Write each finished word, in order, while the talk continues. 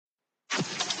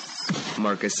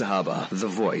Markaz Sahaba, the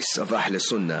voice of Ahl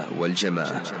Sunnah wal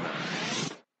Jama'ah.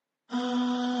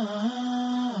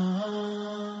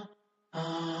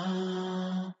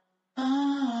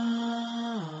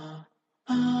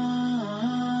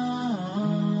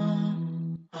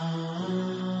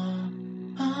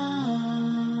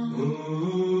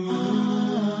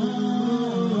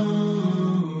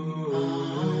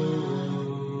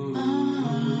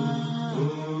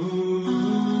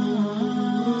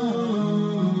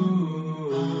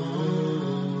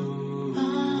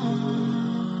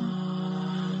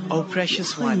 O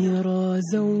precious one,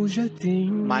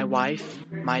 my wife,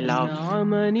 my love,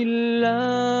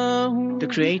 the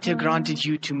Creator granted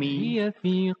you to me.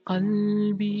 You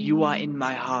are in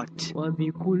my heart. For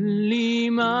thee,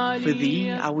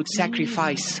 I would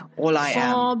sacrifice all I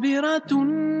am.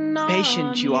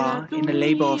 Patient you are in the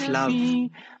labor of love,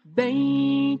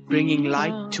 bringing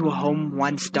light to a home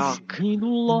once dark.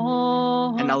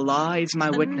 And Allah is my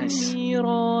witness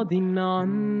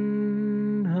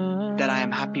that I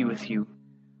am happy with you.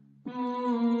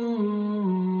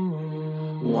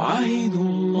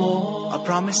 A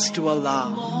promise to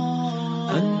Allah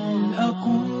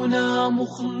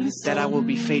that I will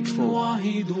be faithful. A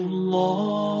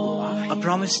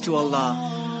promise to Allah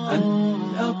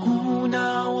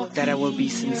that I will be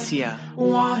sincere.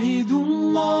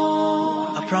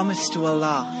 A promise to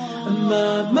Allah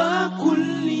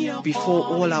before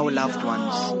all our loved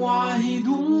ones.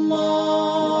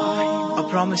 A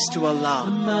promise to Allah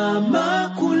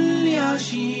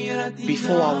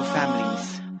before our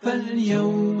families.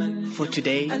 For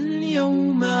today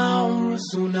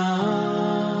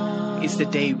is the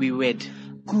day we wed.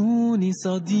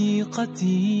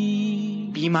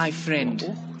 Be my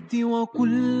friend. Be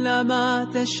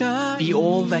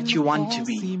all that you want to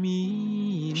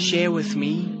be. Share with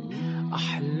me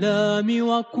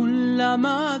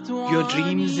your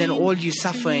dreams and all you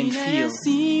suffer and feel.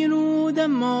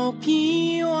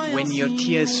 When your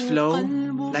tears flow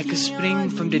like a spring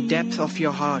from the depth of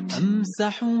your heart,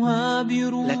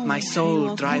 let my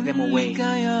soul dry them away.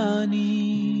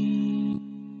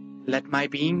 Let my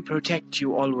being protect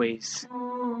you always.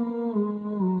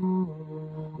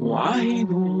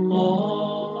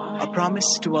 A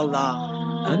promise to Allah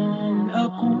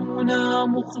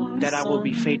that I will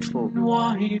be faithful.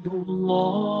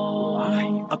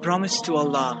 A promise to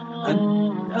Allah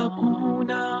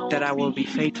that I will be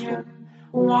faithful.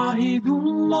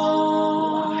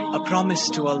 A promise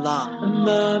to Allah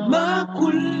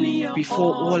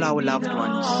before all our loved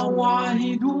ones.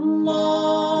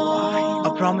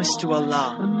 A promise to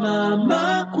Allah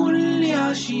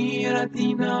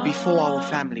before our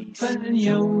families.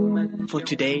 For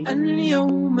today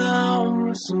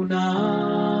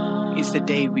is the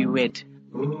day we wed.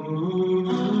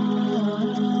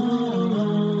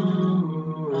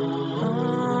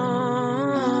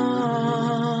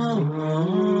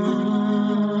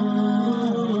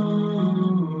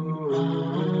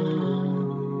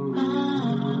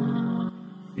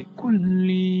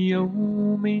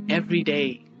 Every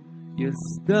day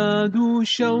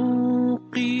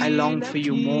I long for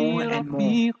you more and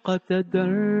more,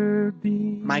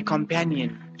 my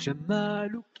companion. Your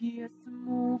beauty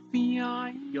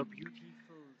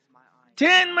fills my eyes.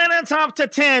 10 minutes after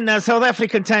 10 South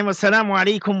African time. Assalamu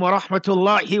alaikum wa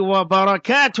rahmatullahi wa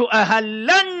barakatuh.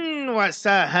 Ahlan wa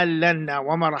sahlan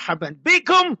wa marhaban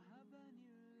bikum.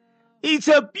 It's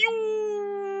a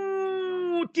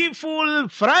beautiful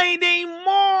Friday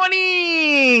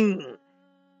morning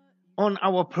on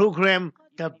our program,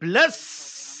 The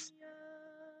Bliss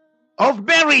of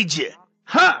Marriage.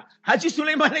 Haji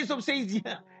Sulaiman says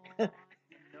here.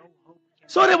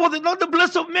 Sorry about it, not the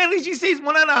bliss of marriage. He says,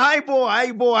 Mulana,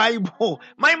 haibo.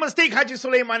 My mistake, Haji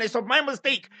Sulaiman. My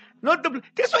mistake. Not the.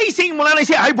 That's why he's saying, Mulana,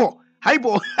 say haibo.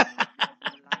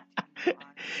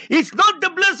 It's not the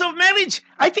bliss of marriage.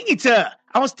 I think it's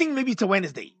I was thinking maybe it's a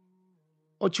Wednesday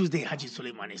or Tuesday, Haji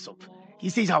Sulaiman. He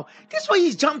says how. That's why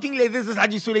he's jumping like this is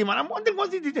Haji Sulaiman. I'm wondering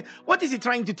what is he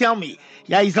trying to tell me?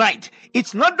 Yeah, he's right.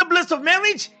 It's not the bliss of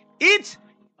marriage. It's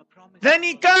the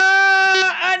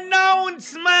Nikah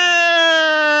announcement,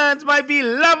 my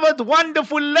beloved,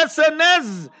 wonderful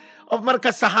listeners of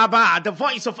Markaz Sahaba, the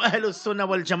voice of Ahl Sunnah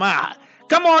wal Jama'ah.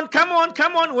 Come on.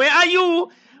 Where are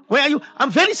you? I'm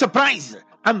very surprised.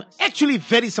 I'm actually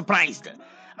very surprised.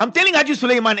 I'm telling Haji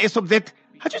Sulaiman Esop that,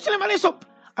 Haji Sulaiman Esop,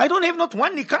 I don't have not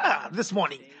one nikah this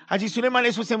morning. Haji Sulaiman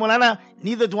Esop said, Molana,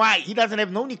 neither do I. He doesn't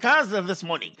have no nikahs this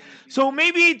morning. So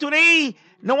maybe today,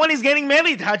 no one is getting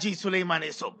married, Haji Sulaiman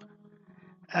Esop.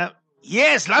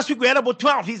 Yes, last week we had about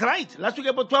 12. He's right. Last week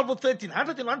about 12 or 13,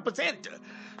 101%.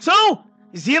 So,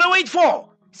 084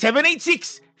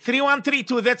 786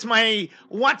 3132. That's my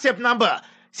WhatsApp number.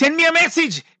 Send me a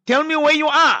message. Tell me where you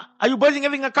are. Are you buzzing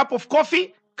having a cup of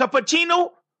coffee,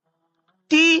 cappuccino,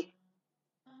 tea,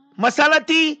 masala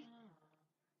tea,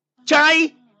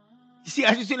 chai? You see,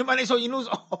 Haji Suleiman, so he knows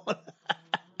all.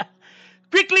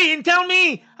 Quickly, and tell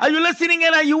me, are you listening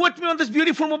and are you with me on this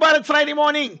beautiful Mubarak Friday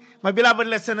morning? My beloved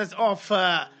listeners of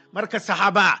Markaz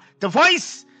Sahaba, the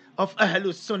voice of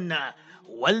Ahlus Sunnah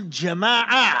wal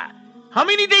Jama'ah. How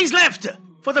many days left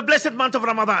for the blessed month of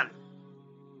Ramadan?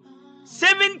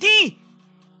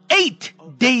 78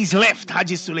 days left,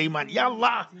 Haji Suleiman. Ya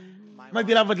Allah, my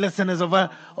beloved listeners of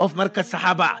Markaz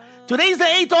Sahaba. Today is the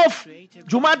 8th of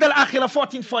Jumad al-Akhirah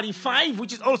 1445,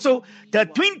 which is also the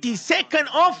 22nd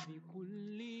of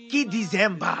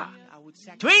December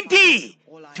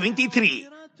 2023.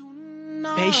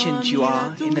 Patient you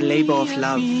are in the labor of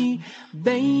love,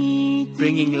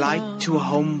 bringing light to a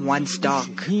home once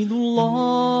dark.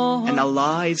 And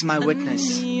Allah is my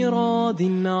witness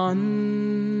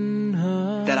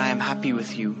that I am happy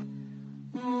with you.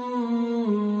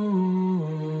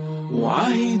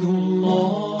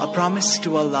 A promise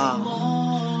to Allah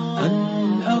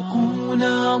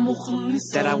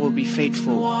that I will be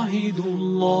faithful. A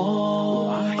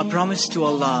promise to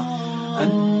Allah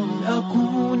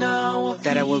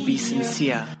that I will be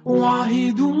sincere.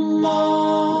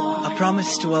 A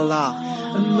promise to Allah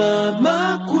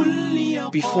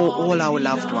before all our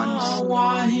loved ones.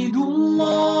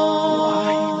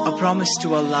 A promise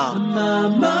to Allah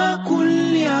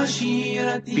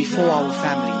before our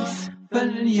families.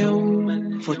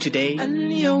 For today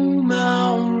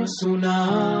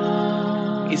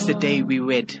is the day we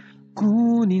wed.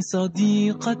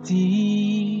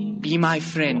 Be my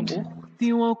friend.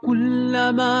 Be all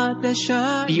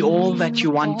that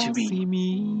you want to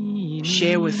be.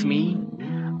 Share with me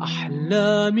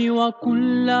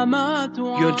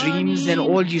your dreams and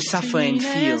all you suffer and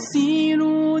feel.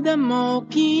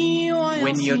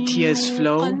 When your tears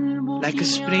flow like a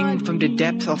spring from the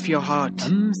depth of your heart,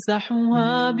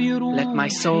 let my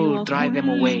soul dry them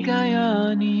away.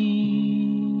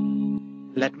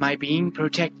 Let my being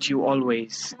protect you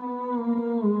always.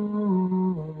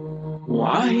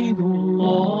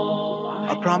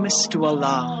 A promise to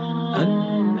Allah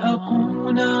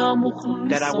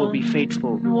that I will be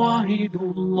faithful.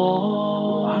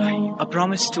 A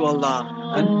promise to Allah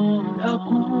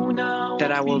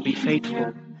that I will be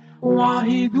faithful.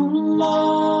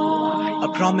 A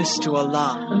promise to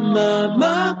Allah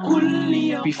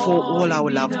before all our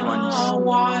loved ones.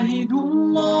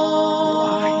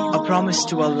 A promise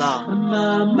to Allah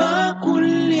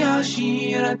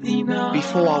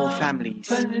before our families.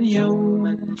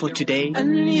 For today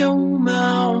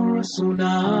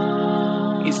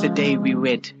is the day we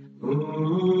wed.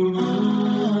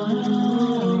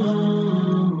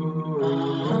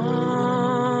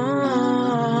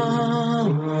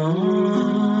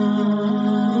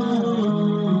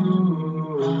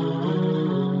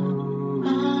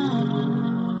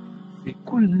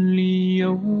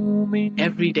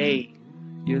 Every day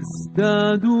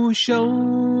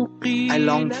I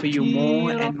long for you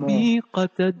more and more.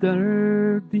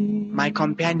 My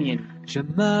companion, your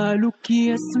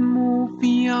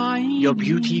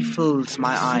beauty fills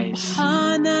my eyes.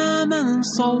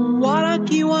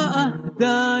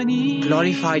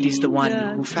 Glorified is the one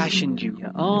who fashioned you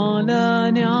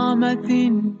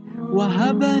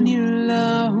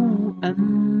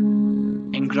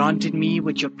and granted me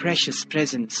with your precious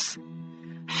presence.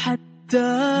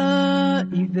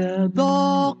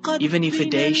 Even if a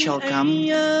day shall come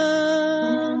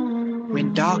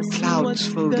when dark clouds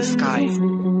fill the sky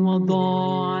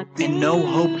and no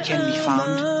hope can be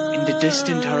found in the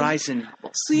distant horizon,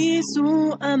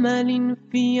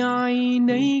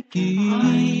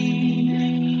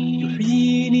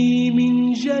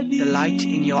 the light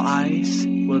in your eyes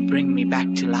will bring me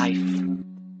back to life.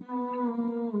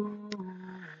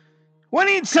 When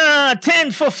it's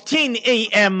 10:15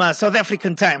 a.m. South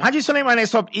African time, Haji Suleiman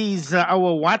Esop is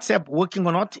our WhatsApp working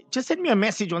or not? Just send me a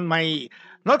message on my,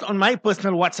 not on my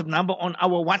personal WhatsApp number, on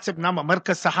our WhatsApp number,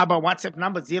 Markaz Sahaba WhatsApp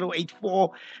number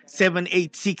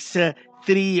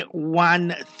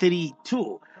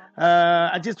 084-786-3132.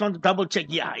 I just want to double check.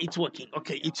 Yeah, it's working.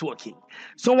 Okay, it's working.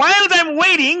 So while I'm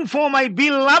waiting for my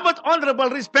beloved, honorable,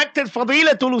 respected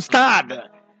Fadilatul Ustad,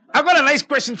 I've got a nice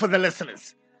question for the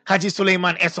listeners, Haji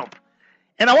Suleiman Esop.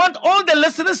 And I want all the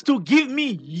listeners to give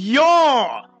me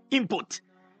your input.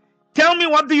 Tell me,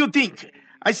 what do you think?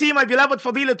 I see my beloved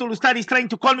Fadilatul Ustad is trying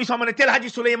to call me, so I'm going to tell Haji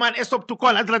Suleiman Esop to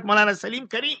call Hazrat Ml Saleem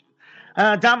Karim.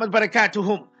 Damat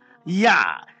barakatuhum.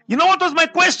 Yeah. You know what was my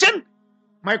question?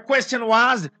 My question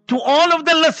was to all of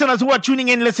the listeners who are tuning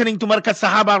in, listening to Markaz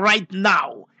Sahaba right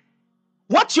now.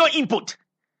 What's your input?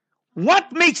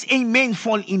 What makes a man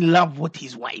fall in love with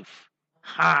his wife?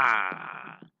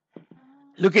 Ha!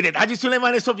 Look at it. Haji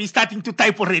Sulaiman Esop is starting to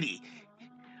type already.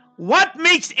 What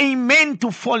makes a man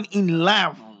to fall in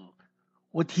love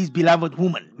with his beloved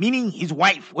woman, meaning his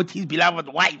wife, with his beloved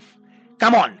wife?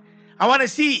 Come on. I want to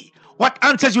see what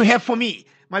answers you have for me,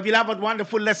 my beloved,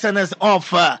 wonderful listeners of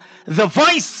the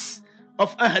voice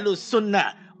of Ahlus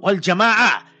Sunnah wal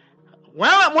Jama'ah.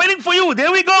 Well, I'm waiting for you.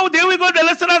 There we go. There we go. The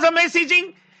listeners are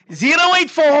messaging.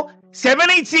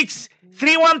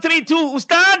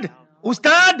 084-786-3132.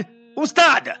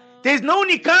 Ustad. There's no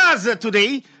nikahs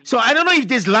today. So I don't know if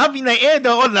there's love in the air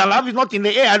or the love is not in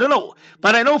the air. I don't know.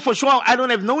 But I know for sure I don't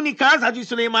have no nikahs. Haji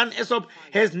Sulaiman Esop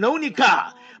has no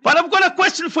nikah. But I've got a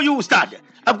question for you, Ustad.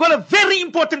 I've got a very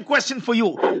important question for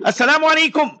you. Assalamu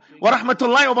alaikum wa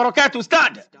rahmatullahi wa barakatuh,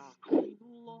 Ustad.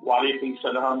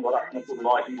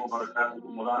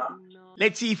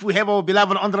 Let's see if we have our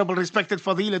beloved, honorable, respected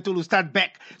Fadilatul Ustad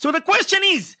back. So the question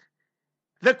is,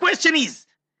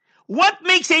 what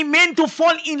makes a man to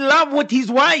fall in love with his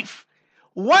wife?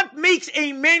 What makes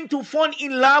a man to fall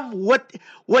in love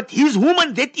with his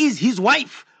woman that is his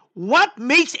wife? What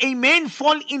makes a man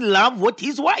fall in love with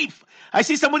his wife? I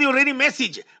see somebody already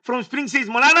message from Spring says,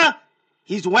 Molana,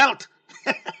 his wealth.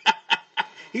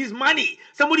 His money.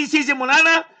 Somebody says,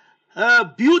 Molana,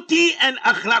 beauty and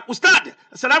akhlaq. Ustad,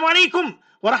 assalamu alaikum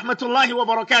wa rahmatullahi wa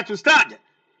barakatuh, Ustad.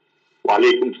 Wa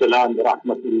alaikum salam wa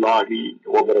rahmatullahi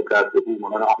wa barakatuh.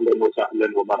 Molana, ahlan wa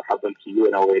sahlan wa marhaban to you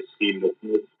and our esteemed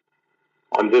listeners.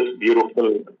 On this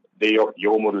beautiful day of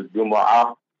Yawmul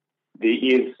Jumu'ah, there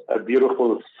is a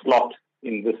beautiful slot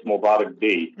in this Mubarak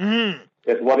day.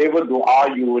 That whatever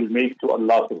dua you will make to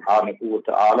Allah subhanahu wa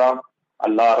ta'ala,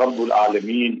 Allah Rabbul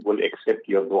Alameen will accept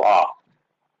your dua.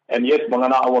 And yes,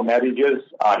 Mangana, our marriages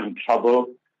are in trouble.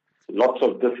 Lots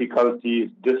of difficulties,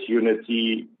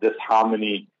 disunity,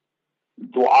 disharmony.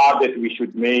 Dua that we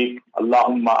should make,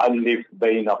 Allahumma alif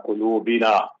bayna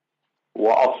qulubina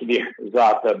wa aslih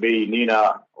zata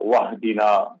baynina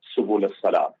wahdina subul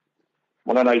as-salam.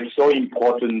 Mangana, it's so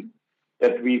important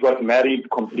that we got married,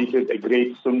 completed a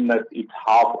great sunnah. It's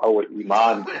half our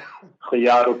iman.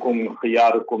 Khiyarukum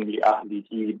li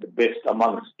ahlihi. The best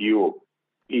amongst you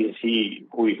is he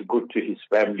who is good to his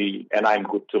family, and I'm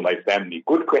good to my family.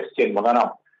 Good question,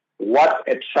 Magana. What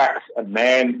attracts a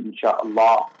man,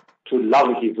 inshaAllah, to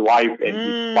love his wife and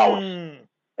his spouse?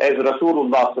 As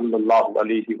Rasulullah sallallahu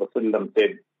alayhi wa sallam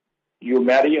said, you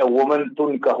marry a woman,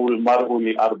 tunkahul mar'u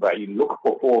li arba'in. Look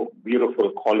for 4 beautiful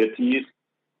qualities.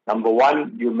 Number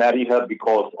 1, you marry her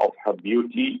because of her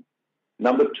beauty.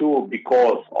 Number 2,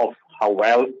 because of her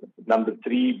wealth. Number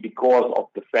 3, because of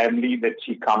the family that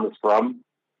she comes from.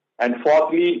 And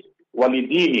fourthly,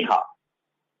 walidiniha.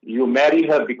 You marry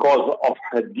her because of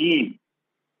her deen.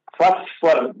 First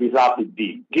for bizati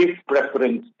deen. Give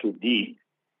preference to deen.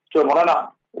 So,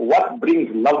 Maulana, what brings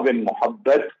love and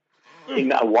muhabbat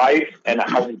in a wife and a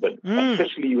husband?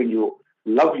 Especially when you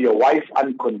love your wife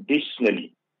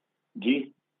unconditionally.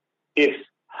 Is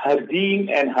her deen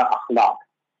and her akhlaq.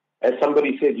 As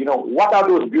somebody said, what are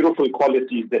those beautiful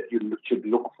qualities that you should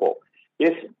look for?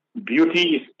 Yes,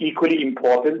 beauty is equally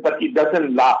important, but it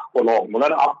doesn't last for long.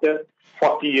 After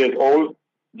 40 years old,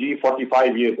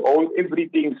 45 years old,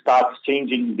 everything starts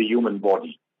changing in the human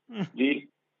body.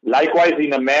 Likewise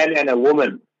in a man and a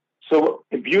woman. So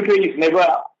beauty is never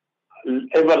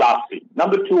everlasting.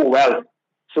 Number 2, wealth.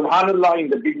 Subhanallah, in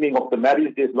the beginning of the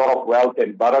marriage, there's a lot of wealth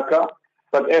and barakah.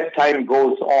 But as time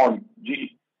goes on, a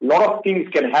lot of things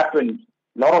can happen,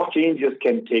 a lot of changes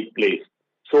can take place.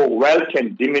 So wealth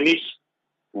can diminish,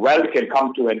 wealth can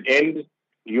come to an end.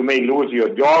 You may lose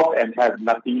your job and have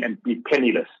nothing and be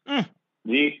penniless.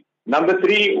 Number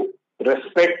 3,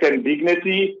 respect and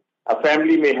dignity. A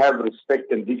family may have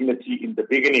respect and dignity in the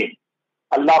beginning.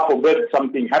 Allah forbid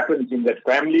something happens in that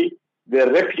family,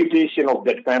 the reputation of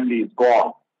that family is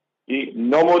gone.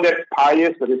 No more that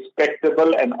pious,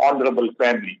 respectable and honorable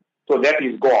family. So that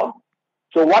is gone.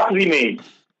 So what remains?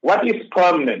 What is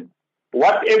permanent?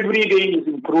 What every day is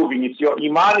improving? It's your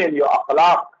iman and your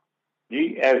akhlaq.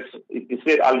 As it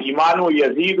said, al-imanu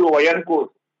yazidu wa yankus.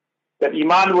 That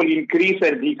iman will increase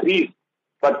and decrease.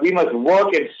 But we must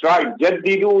work and strive.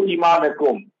 Jaddidu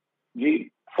imanakum.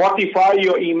 Fortify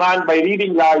your iman by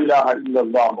reading La ilaha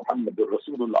illallah Muhammadur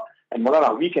Rasulullah. And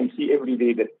Maulana, we can see every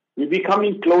day that we're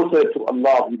becoming closer to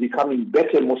Allah, we're becoming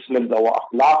better Muslims, our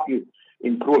akhlaq is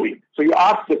improving. So you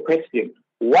ask the question,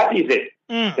 what is it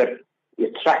that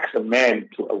attracts a man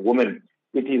to a woman?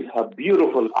 It is her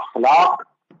beautiful akhlaq,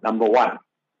 number 1.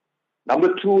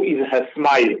 Number two is her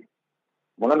smile.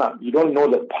 Maulana, you don't know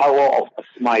the power of a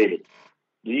smile.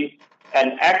 See?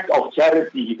 An act of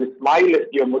charity. If you smile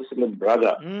at your Muslim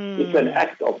brother, it's an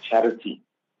act of charity.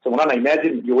 So Maulana,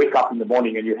 imagine you wake up in the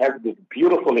morning and you have this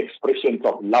beautiful expressions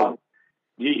of love.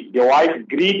 Your wife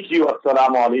greets you,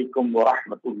 Assalamu alaikum wa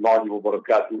rahmatullahi wa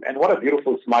barakatuh. And what a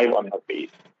beautiful smile on her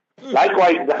face.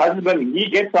 Likewise, the husband, he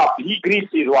gets up, he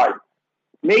greets his wife.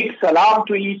 Make salam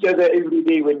to each other every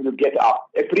day when you get up.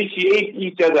 Appreciate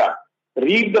each other.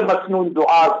 Read the Masnoon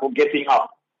Du'as for getting up.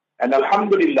 And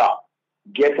Alhamdulillah,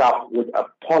 get up with a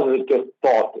positive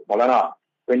thought. Maulana,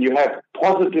 when you have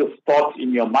positive thoughts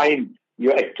in your mind,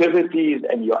 your activities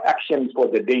and your actions for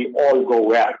the day all go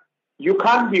well. You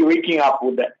can't be waking up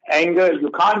with anger. You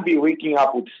can't be waking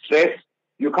up with stress.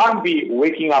 You can't be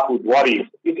waking up with worries.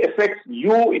 It affects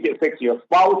you, it affects your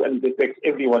spouse, and it affects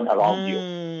everyone around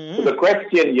you. So the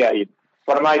question here is,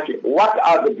 Farmaike, what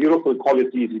are the beautiful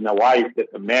qualities in a wife that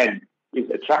a man is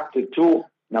attracted to?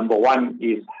 Number one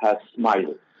is her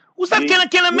smile. Ustad,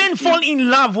 can a man fall in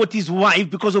love with his wife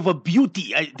because of her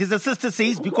beauty? There's a sister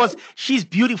says because she's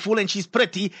beautiful and she's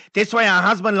pretty, that's why her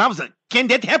husband loves her. Can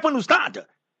that happen, Ustad?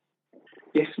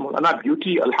 Yes, Maulana,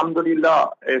 beauty, alhamdulillah,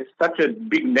 is such a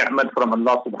big ni'mat from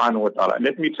Allah subhanahu wa ta'ala.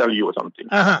 Let me tell you something.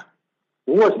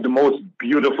 Who was the most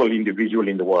beautiful individual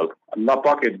in the world? Allah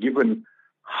Pak has given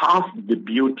half the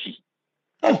beauty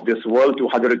of this world to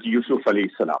Hazrat Yusuf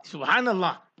alayhi salam.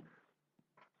 Subhanallah.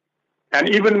 And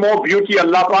even more beauty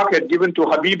Allah Pak had given to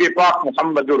Habib Pak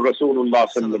Muhammadur Rasulullah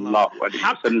sallallahu alayhi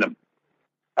wa sallam.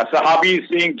 A Sahabi is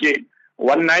saying,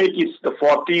 one night is the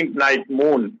 14th night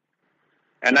moon.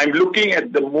 And I'm looking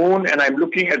at the moon and I'm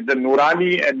looking at the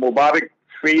Nurani and Mubarak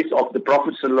face of the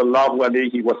Prophet sallallahu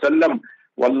alayhi wa sallam.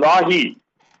 Wallahi,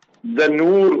 the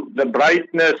nur, the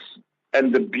brightness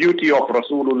and the beauty of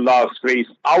Rasulullah's face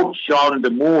outshone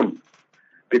the moon.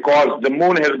 Because the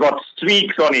moon has got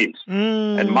streaks on it.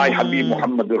 And my Habib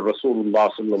Muhammadur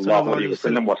Rasulullah sallallahu alayhi wa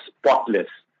sallam was spotless.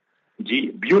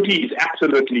 Beauty is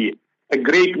absolutely a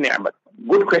great ni'mat.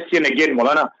 Good question again,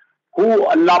 Maulana. Who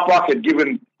Allah Pak had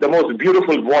given the most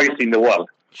beautiful voice in the world?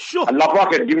 Sure. Allah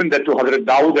Pak had given that to Hazrat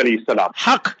Dawood alayhi salam.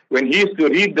 Haq. When he used to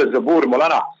read the Zabur,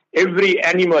 Maulana, every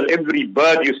animal, every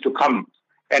bird used to come.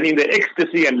 And in the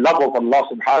ecstasy and love of Allah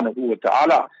subhanahu wa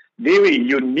ta'ala, they were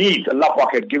unique. Allah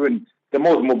Pak had given the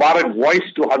most Mubarak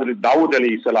voice to Hazrat Dawood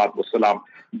alayhi salatu wasalam.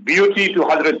 Beauty to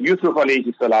Hazrat Yusuf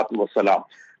alayhi salatu wasalam.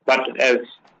 But as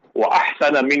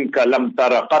وَأَحْسَنَ مِنْكَ لَمْ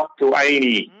تَرَ قَطُّ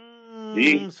عَيْنِي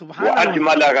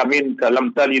وَأَجْمَلَ مِنْكَ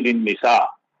لَمْ تَلِدِ النِّسَاء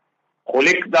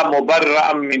خُلِقْتَ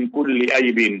مُبَرَّأً مِنْ كُلِّ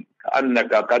عَيْبٍ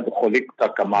كَأَنَّكَ قَدْ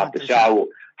خُلِقْتَ كَمَا تَشَاءُ.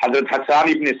 Hazrat Hassan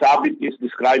ibn Sabit is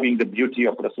describing the beauty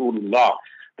of Rasulullah,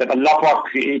 that Allah Pak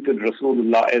created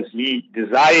Rasulullah as he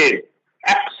desired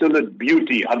absolute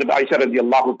beauty. Hazrat Aisha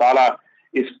radiallahu ta'ala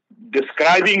is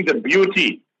describing the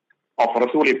beauty of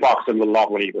Rasul Pak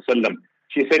sallallahu alayhi wa sallam.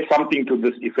 She said something to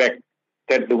this effect,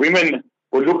 that the women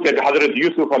who looked at Hazrat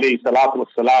Yusuf alayhi salatu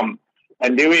wasalam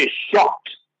and they were shocked.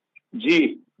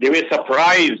 They were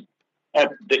surprised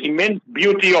at the immense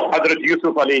beauty of Hazrat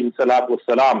Yusuf alayhi salatu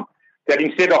wasalam, that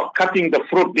instead of cutting the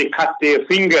fruit, they cut their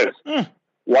fingers.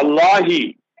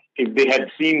 Wallahi, if they had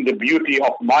seen the beauty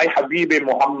of my Habib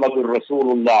Muhammadur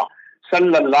Rasulullah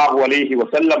sallallahu alayhi wa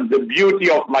sallam, the beauty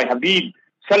of my Habib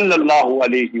sallallahu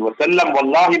alayhi wa sallam,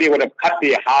 wallahi, they would have cut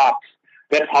their hearts.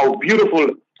 That's how beautiful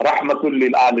Rahmatul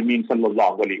lil Alameen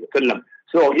sallallahu alayhi wa sallam.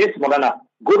 So yes, Maulana,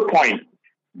 good point.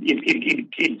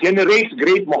 It generates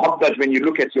great muhabbat when you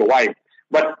look at your wife.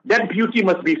 But that beauty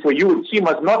must be for you. She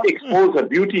must not expose her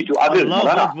beauty to others,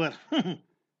 Maulana.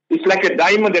 It's like a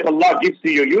diamond that Allah gives to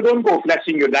you. You don't go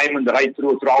flashing your diamond right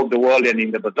throughout the world and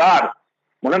in the bazaar.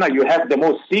 Maulana, you have the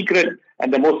most secret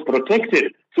and the most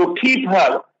protected. So keep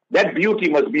her. That beauty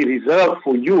must be reserved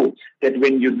for you, that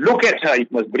when you look at her,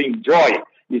 it must bring joy.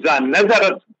 Iza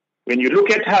nazarat, when you look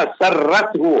at her,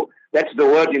 sarrathu, that's the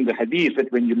word in the hadith,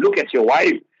 that when you look at your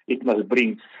wife, it must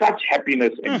bring such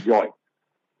happiness and joy.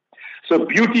 So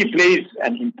beauty plays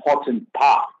an important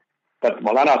part. But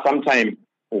Maulana, sometimes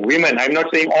women, I'm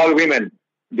not saying all women,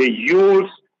 they use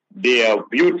their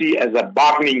beauty as a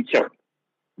bargaining chip.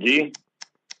 जी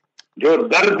जो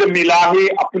दर्द मिला है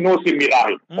अपनों से मिला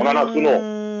है मौलाना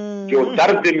सुनो जो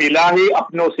दर्द मिला है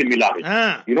अपनों से मिला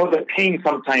है. You know the pain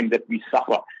sometimes that we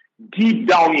suffer deep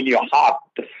down in your heart,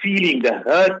 the feeling, the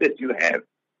hurt that you have,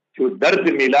 जो दर्द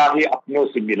मिला है अपनों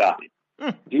से मिला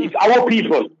है. It's our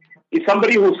people. It's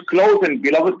somebody who's close and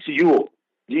beloved to you.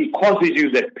 He causes you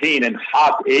that pain and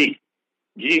heartache.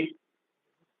 जी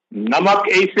नमक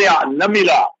ऐसे न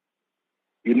मिला.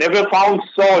 You never found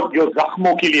salt जो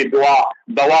जख्मों के लिए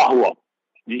दवा हुआ.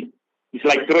 जी It's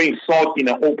like throwing salt in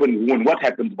an open wound. What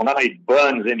happens? Maulana, it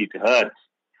burns and it hurts.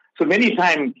 So many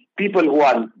times, people who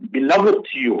are beloved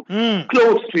to you,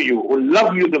 close to you, who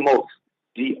love you the most,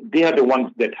 they are the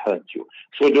ones that hurt you.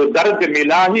 So जो दर्द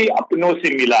मिला है अपनों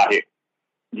से मिला है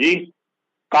जी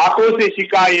कांटों से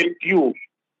शिकायत क्यों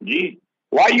जी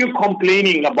why are you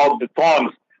complaining about the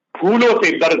thorns फूलों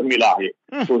से दर्द मिला है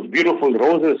those beautiful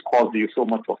roses cause you so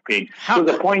much of pain. So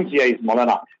the point here is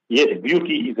Maulana, yes,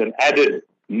 beauty is an added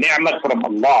ni'mat from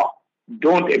Allah.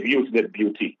 Don't abuse that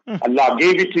beauty. Allah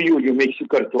gave it to you, you make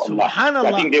shukr to Allah.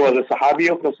 I think there was a Sahabi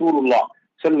of Rasulullah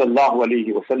sallallahu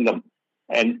alayhi wa sallam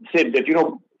and said that,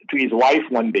 to his wife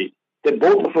one day, that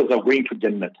both of us are going to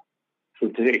Jannah. So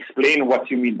to explain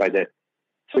what you mean by that.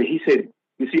 So he said,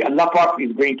 you see, Allah Pak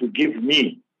is going to give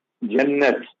me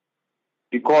Jannah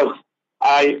because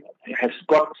I have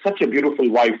got such a beautiful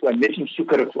wife who I'm making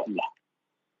shukr to Allah.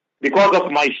 Because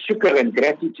of my shukr and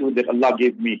gratitude that Allah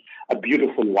gave me a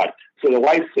beautiful wife. So the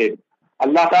wife said,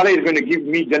 Allah Ta'ala is going to give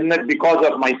me Jannah because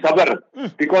of my sabr.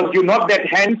 Because you're not that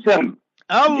handsome.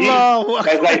 Allah.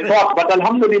 As I thought. But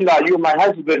Alhamdulillah, you my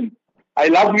husband. I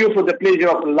love you for the pleasure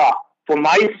of Allah. For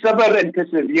my sabr and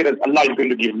perseverance, Allah is going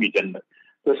to give me Jannah.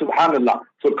 So subhanallah.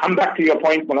 So come back to your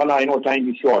point, Maulana. I know time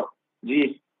is short.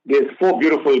 There's 4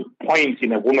 beautiful points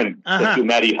in a woman that you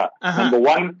marry her. Number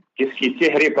 1, jiski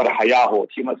chehre par haya ho.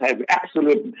 She must have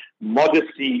absolute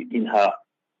modesty in her.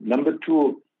 Number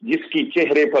 2, jiski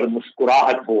chehre par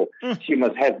muskurahat ho. She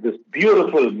must have this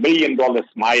beautiful $1 million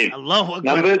smile.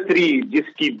 Number 3,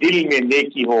 jiski dil mein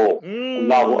neki ho.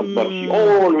 Allahu Akbar. She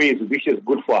always wishes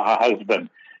good for her husband.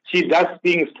 She does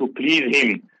things to please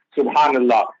him.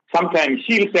 Subhanallah. Sometimes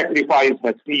she'll sacrifice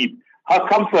her sleep, her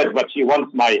comfort, but she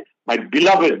wants my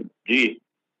beloved, as you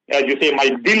say, my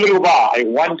dilruba, I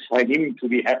want him to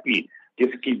be happy.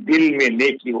 Jiski dil mein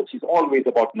neki ho. She's always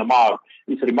about namaz.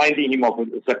 It's reminding him of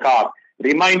zakat,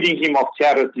 reminding him of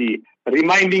charity,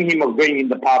 reminding him of going in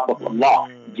the path of Allah.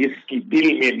 Jiski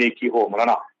dil mein neki ho.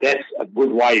 Maulana, that's a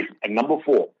good wife. And number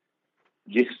 4,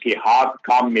 jiske haath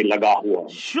kaam mein laga hua.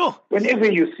 Sure.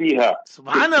 Whenever you see her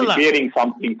preparing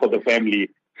something for the family,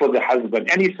 for the husband,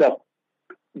 and it's a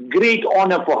great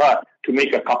honor for her to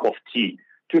make a cup of tea,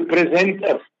 to present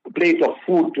a plate of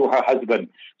food to her husband.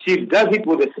 She does it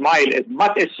with a smile as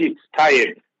much as she's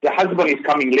tired. The husband is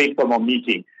coming late from a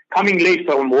meeting, coming late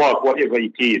from work, whatever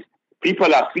it is.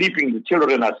 People are sleeping, the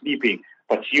children are sleeping,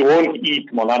 but she won't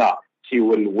eat, Maulana. She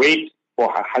will wait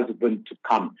for her husband to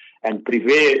come and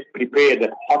prepare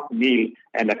that hot meal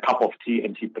and a cup of tea,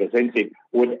 and she presents it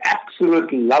with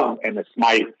absolute love and a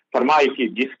smile. Farmai ki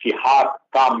jiski haath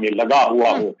kaam mein laga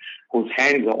hua ho, whose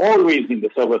hands are always in the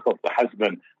service of the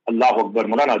husband. Allahu Akbar.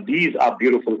 Maulana, these are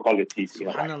beautiful qualities.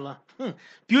 Subhanallah.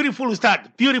 Beautiful,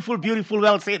 Ustad. Beautiful, beautiful,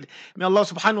 well said. May Allah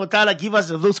subhanahu wa ta'ala give us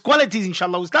those qualities,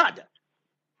 inshallah, Ustad.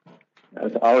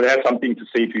 I would have something to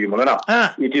say to you,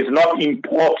 Maulana. It is not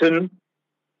important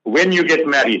when you get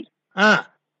married.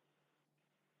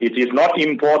 It is not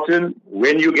important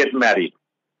when you get married,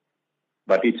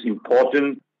 but it's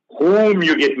important whom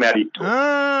you get married to.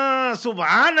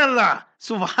 Subhanallah.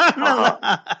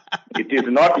 Subhanallah. It is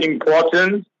not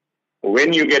important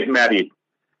when you get married,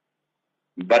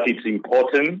 but it's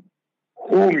important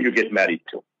whom you get married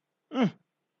to.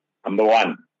 Number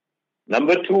 1.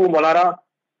 Number 2, Maulana,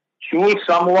 choose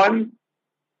someone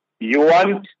you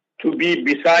want to be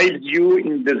beside you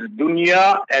in this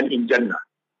dunya and in Jannah.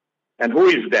 And who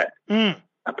is that?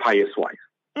 A pious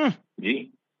wife.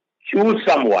 Choose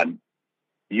someone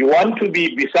you want to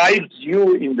be beside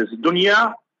you in this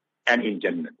dunya and in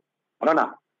Jannah.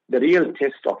 Maulana, the real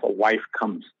test of a wife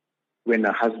comes when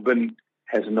a husband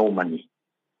has no money.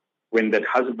 When that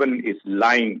husband is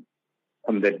lying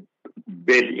on the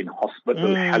bed in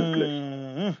hospital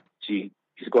helpless.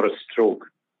 He's got a stroke.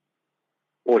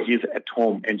 Or he's at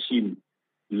home and she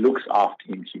looks after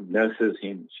him, she nurses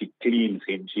him, she cleans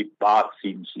him, she baths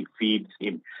him, she feeds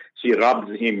him, she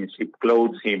rubs him, she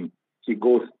clothes him, she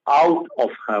goes out of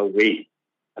her way.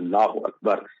 Allahu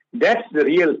Akbar. That's the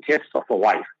real test of a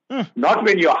wife. Not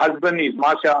when your husband is,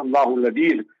 MashaAllah,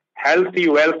 Ladid, healthy,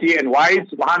 wealthy, and wise,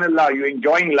 subhanallah, you're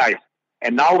enjoying life.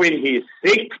 And now when he is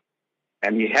sick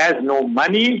and he has no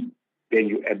money, then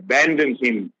you abandon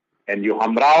him and you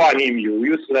hamrawa him, you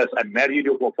useless. I married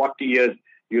you for 40 years.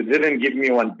 You didn't give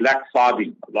me one black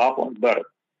sardine. Allahu Akbar.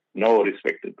 No,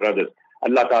 respected brothers.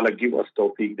 Allah Ta'ala give us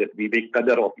tawfiq that we make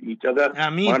qadr of each other.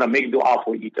 We want to make dua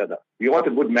for each other. We want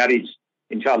a good marriage,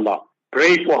 inshallah.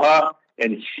 Pray for her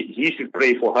and he should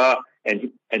pray for her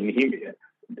and him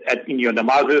in your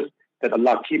namazes that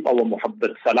Allah keep our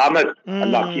muhabbat salamat.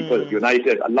 Allah keep us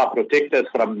united. Allah protect us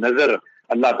from nazar.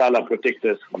 Allah Ta'ala protect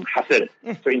us from hasad.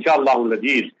 So inshallah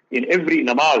al-Aziz, in every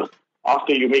namaz,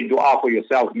 after you make dua for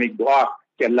yourself, make dua,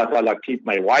 Allah Ta'ala keep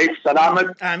my wife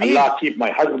salamat, Ameen. Allah keep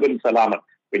my husband salamat.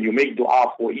 When you make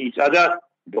dua for each other,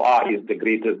 dua is the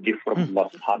greatest gift from Allah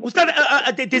subhanahu wa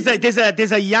ta'ala. Ustad,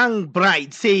 there's a young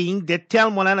bride saying that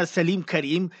tell Mawlana Saleem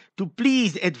Karim to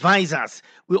please advise us.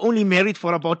 We're only married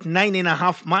for about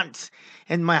 9.5 months.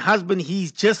 And my husband,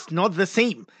 he's just not the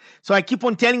same. So I keep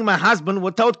on telling my husband,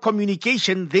 without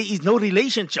communication, there is no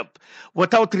relationship.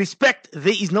 Without respect,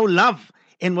 there is no love.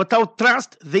 And without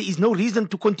trust, there is no reason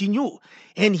to continue.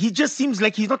 And he just seems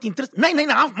like he's not interested.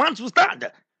 9.5 months,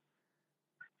 Ustad.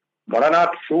 Marana,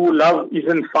 true love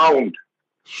isn't found.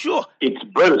 Sure. It's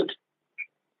built.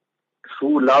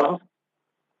 True love,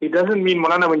 it doesn't mean,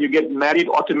 Marana, when you get married,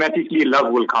 automatically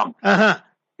love will come.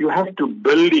 You have to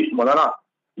build it, Marana.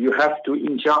 You have to,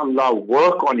 inshallah,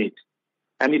 work on it.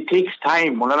 And it takes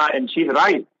time, Marana, and she's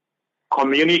right.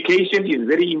 Communication is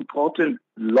very important.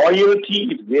 Loyalty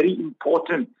is very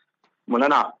important,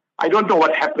 Marana. I don't know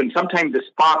what happens. Sometimes the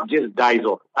spark just dies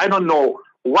off. I don't know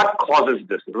what causes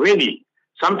this, really.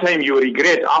 Sometimes you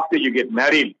regret after you get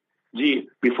married. Gee,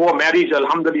 before marriage,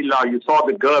 alhamdulillah, you saw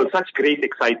the girl, such great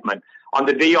excitement. On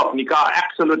the day of nikah,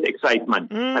 absolute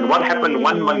excitement. And what happened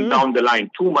 1 month down the line,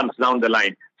 2 months down the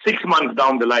line, 6 months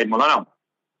down the line, Maulana?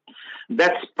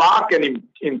 That spark and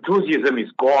enthusiasm is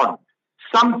gone.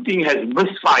 Something has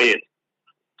misfired.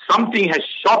 Something has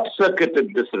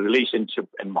short-circuited this relationship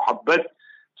and muhabbat.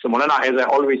 So Maulana, as I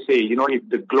always say, if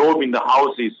the globe in the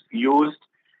house is used,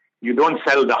 you don't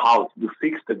sell the house. You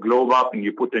fix the globe up and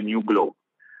you put a new globe.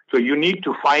 So you need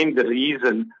to find the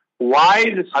reason why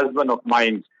this husband of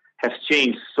mine has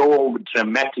changed so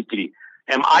dramatically.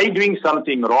 Am I doing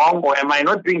something wrong or am I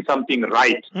not doing something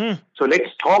right? So let's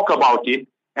talk about it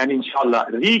and inshallah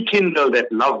rekindle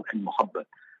that love and muhabbat.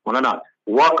 Maulana,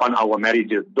 work on our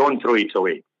marriages. Don't throw it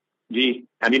away.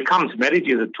 And it comes, marriage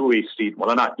is a two-way street.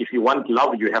 Maulana, if you want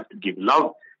love, you have to give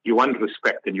love. You want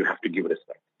respect, then you have to give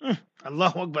respect.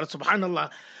 Allahu Akbar, subhanallah.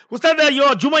 Ustad,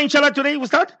 your Juma inshallah today,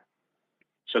 Ustad?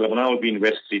 Inshallah, Maulana will be in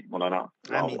West Street, Maulana.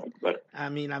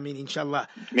 Ameen, inshallah.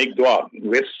 Make dua.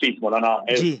 West Street, Maulana.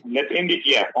 Let's end it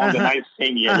here. On the nice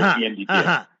thing here, let's end it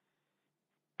here.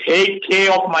 Take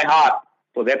care of my heart.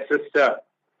 For that sister,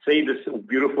 say this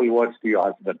beautiful words to your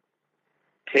husband.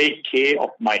 Take care of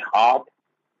my heart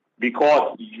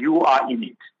because you are in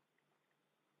it.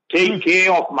 Take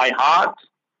care of my heart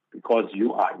because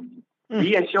you are in it.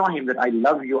 Reassure him that I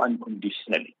love you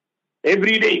unconditionally.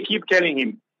 Every day, keep telling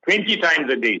him 20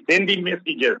 times a day. Send him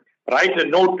messages. Write a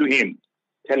note to him.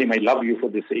 Tell him I love you for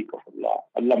the sake of Allah.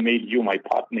 Allah made you my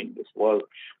partner in this world.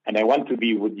 And I want to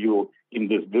be with you in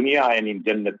this dunya and in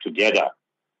Jannah together.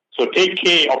 So take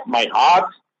care of my heart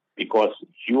because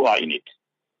you are in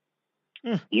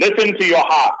it. Listen to your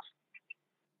heart.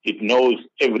 It knows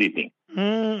everything.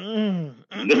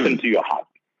 Listen to your heart.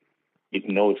 It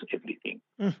knows everything.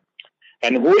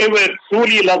 And whoever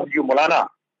truly loves you, Maulana,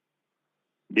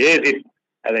 there's it.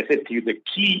 As I said to you, the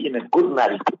key in a good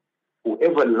marriage,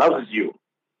 whoever loves you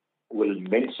will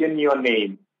mention your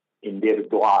name in their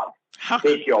dua.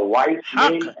 Take your wife's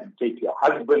name and take your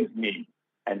husband's name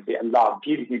and say, Allah,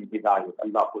 give him hidayah.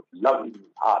 Allah put love in his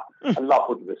heart. Allah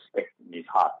put respect in his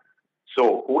heart.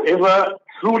 So whoever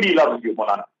truly loves you,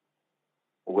 Maulana,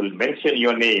 will mention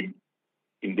your name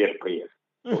in their prayers.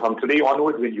 So from today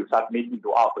onwards, when you start making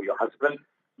dua for your husband,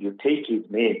 you take his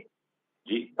name.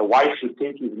 The wife should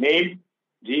take his name,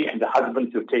 and the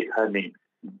husband should take her name.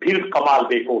 Phir kamal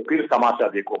dekho, phir tamasha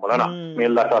dekho, Maulana. May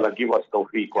Allah Ta'ala give us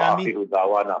tawfiq wa akhiru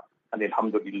da'wana. And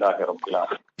alhamdulillah rabbil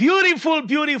alamin. Beautiful,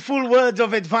 beautiful words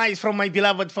of advice from my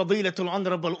beloved Fadilatul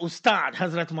Honorable Ustad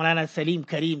Hazrat Mawlana Saleem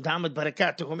Karim Damat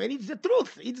Barakatuhum. And it's the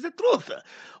truth. It's the truth.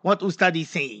 What Ustad is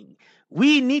saying.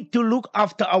 We need to look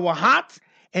after our hearts,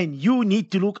 and you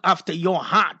need to look after your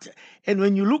heart. And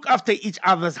when you look after each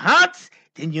other's hearts,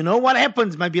 then you know what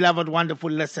happens, my beloved, wonderful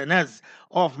listeners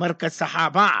of Markaz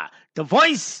Sahaba, the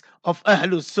voice of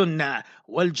Ahlus Sunnah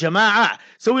wal Jama'ah.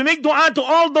 So we make dua to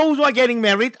all those who are getting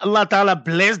married. Allah Ta'ala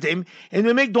bless them. And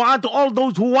we make dua to all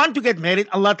those who want to get married.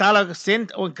 Allah Ta'ala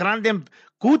send or grant them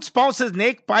good spouses,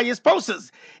 pious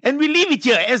spouses. And we leave it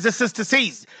here, as the sister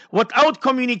says. Without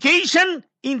communication,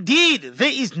 indeed,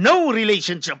 there is no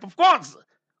relationship. Of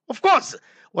course.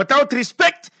 Without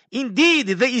respect, indeed,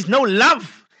 there is no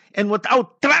love. And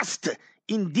without trust,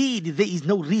 indeed, there is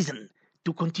no reason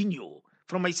to continue.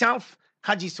 From myself,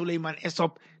 Haji Sulaiman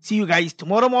Esop. See you guys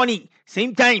tomorrow morning,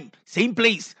 same time, same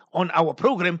place, on our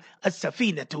program,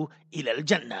 As-Safinatu ila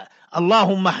al-Jannah.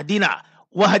 Allahumma hadina,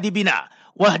 wahdi bina,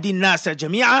 wahdi nasa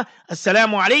jami'a.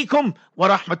 Assalamu alaikum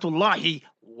wa rahmatullahi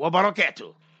wa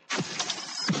barakatuh.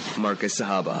 Markaz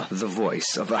Sahaba, the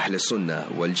voice of Ahl Sunnah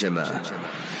wal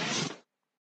Jama'ah.